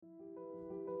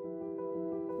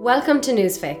Welcome to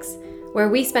Newsfix, where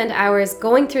we spend hours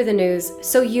going through the news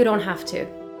so you don't have to.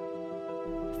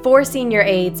 4 senior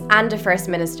aides and a First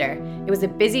Minister. It was a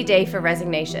busy day for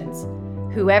resignations.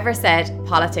 Whoever said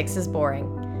politics is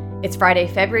boring? It's Friday,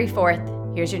 February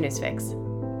 4th. Here's your Newsfix.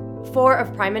 4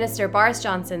 of Prime Minister Boris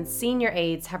Johnson's senior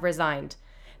aides have resigned.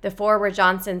 The 4 were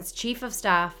Johnson's Chief of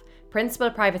Staff,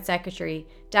 Principal Private Secretary,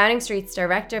 Downing Street's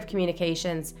Director of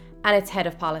Communications, and its Head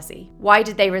of Policy. Why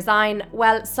did they resign?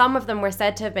 Well, some of them were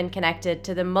said to have been connected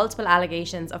to the multiple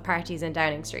allegations of parties in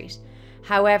Downing Street.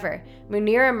 However,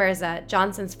 Munira Mirza,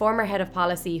 Johnson's former Head of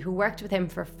Policy who worked with him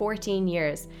for 14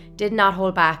 years, did not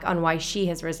hold back on why she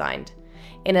has resigned.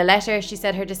 In a letter, she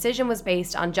said her decision was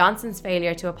based on Johnson's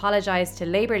failure to apologise to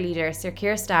Labour leader Sir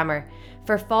Keir Starmer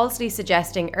for falsely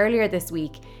suggesting earlier this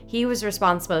week he was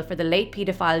responsible for the late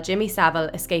paedophile Jimmy Savile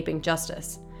escaping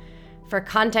justice. For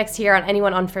context here on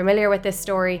anyone unfamiliar with this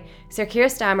story, Sir Keir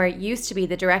Starmer used to be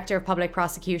the Director of Public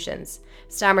Prosecutions.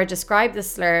 Starmer described the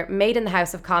slur made in the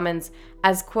House of Commons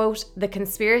as, quote, the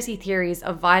conspiracy theories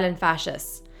of violent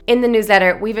fascists. In the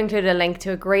newsletter, we've included a link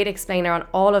to a great explainer on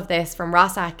all of this from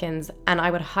Ross Atkins, and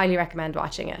I would highly recommend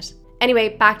watching it.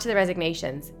 Anyway, back to the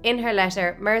resignations. In her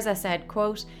letter, Mirza said,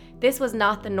 quote, this was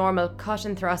not the normal cut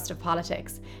and thrust of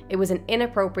politics. It was an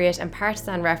inappropriate and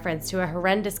partisan reference to a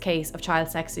horrendous case of child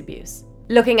sex abuse.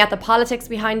 Looking at the politics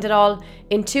behind it all,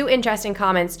 in 2 interesting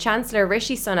comments, Chancellor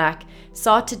Rishi Sunak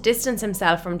sought to distance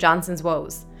himself from Johnson's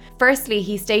woes. Firstly,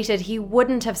 he stated he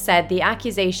wouldn't have said the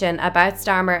accusation about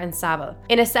Starmer and Savile.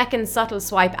 In a second subtle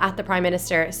swipe at the Prime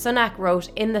Minister, Sunak wrote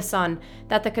in The Sun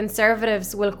that the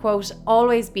Conservatives will, quote,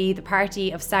 always be the party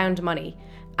of sound money,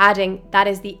 adding, that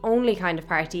is the only kind of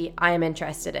party I am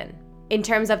interested in. In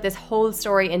terms of this whole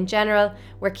story in general,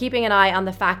 we're keeping an eye on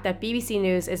the fact that BBC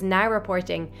News is now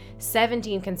reporting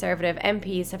 17 Conservative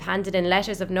MPs have handed in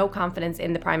letters of no confidence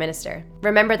in the Prime Minister.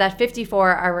 Remember that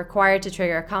 54 are required to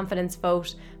trigger a confidence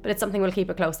vote, but it's something we'll keep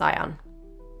a close eye on.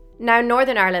 Now,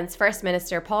 Northern Ireland's First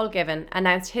Minister Paul Givan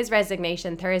announced his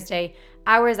resignation Thursday,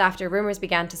 hours after rumours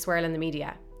began to swirl in the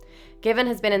media. Givan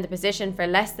has been in the position for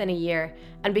less than a year,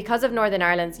 and because of Northern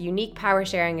Ireland's unique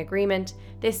power-sharing agreement,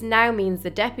 this now means the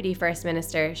Deputy First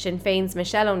Minister, Sinn Féin's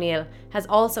Michelle O'Neill, has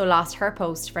also lost her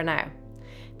post for now.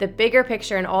 The bigger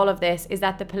picture in all of this is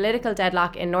that the political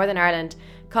deadlock in Northern Ireland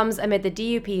comes amid the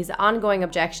DUP's ongoing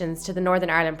objections to the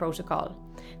Northern Ireland Protocol.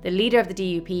 The leader of the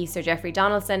DUP, Sir Geoffrey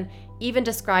Donaldson, even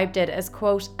described it as,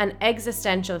 quote, an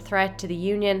existential threat to the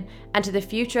Union and to the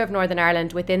future of Northern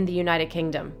Ireland within the United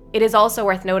Kingdom. It is also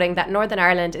worth noting that Northern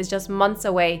Ireland is just months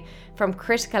away from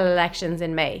critical elections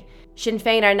in May. Sinn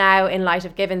Féin are now, in light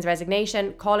of Givan's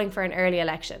resignation, calling for an early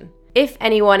election. If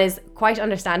anyone is, quite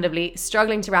understandably,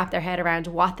 struggling to wrap their head around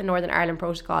what the Northern Ireland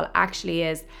Protocol actually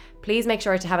is, please make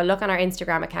sure to have a look on our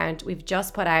Instagram account. We've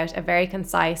just put out a very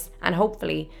concise and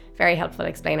hopefully very helpful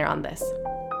explainer on this.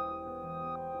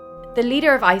 The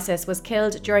leader of ISIS was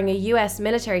killed during a US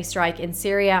military strike in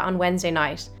Syria on Wednesday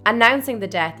night. Announcing the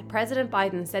death, President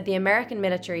Biden said the American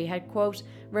military had, quote,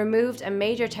 removed a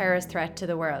major terrorist threat to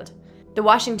the world. The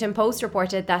Washington Post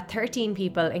reported that 13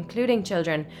 people, including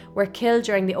children, were killed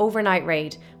during the overnight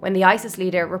raid when the ISIS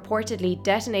leader reportedly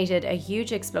detonated a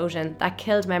huge explosion that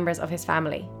killed members of his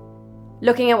family.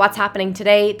 Looking at what's happening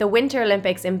today, the Winter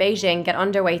Olympics in Beijing get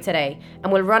underway today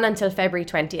and will run until February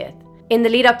 20th. In the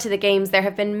lead up to the Games, there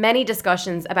have been many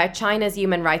discussions about China's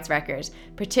human rights record,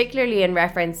 particularly in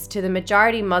reference to the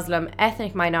majority Muslim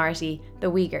ethnic minority,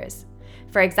 the Uyghurs.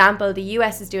 For example, the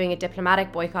US is doing a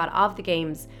diplomatic boycott of the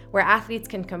Games, where athletes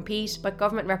can compete but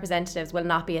government representatives will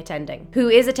not be attending. Who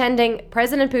is attending?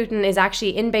 President Putin is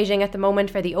actually in Beijing at the moment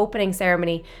for the opening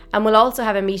ceremony and will also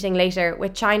have a meeting later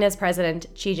with China's President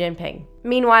Xi Jinping.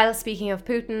 Meanwhile, speaking of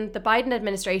Putin, the Biden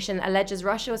administration alleges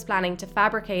Russia was planning to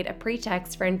fabricate a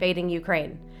pretext for invading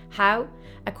Ukraine. How?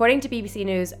 According to BBC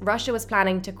News, Russia was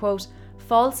planning to, quote,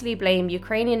 falsely blame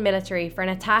Ukrainian military for an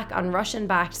attack on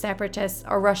Russian-backed separatists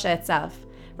or Russia itself.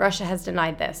 Russia has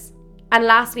denied this. And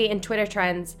lastly, in Twitter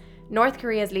trends, North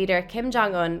Korea's leader Kim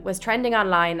Jong-un was trending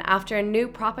online after a new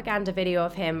propaganda video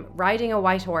of him riding a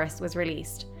white horse was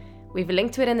released. We've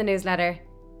linked to it in the newsletter.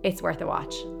 It's worth a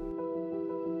watch.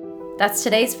 That's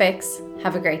today's fix.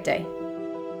 Have a great day.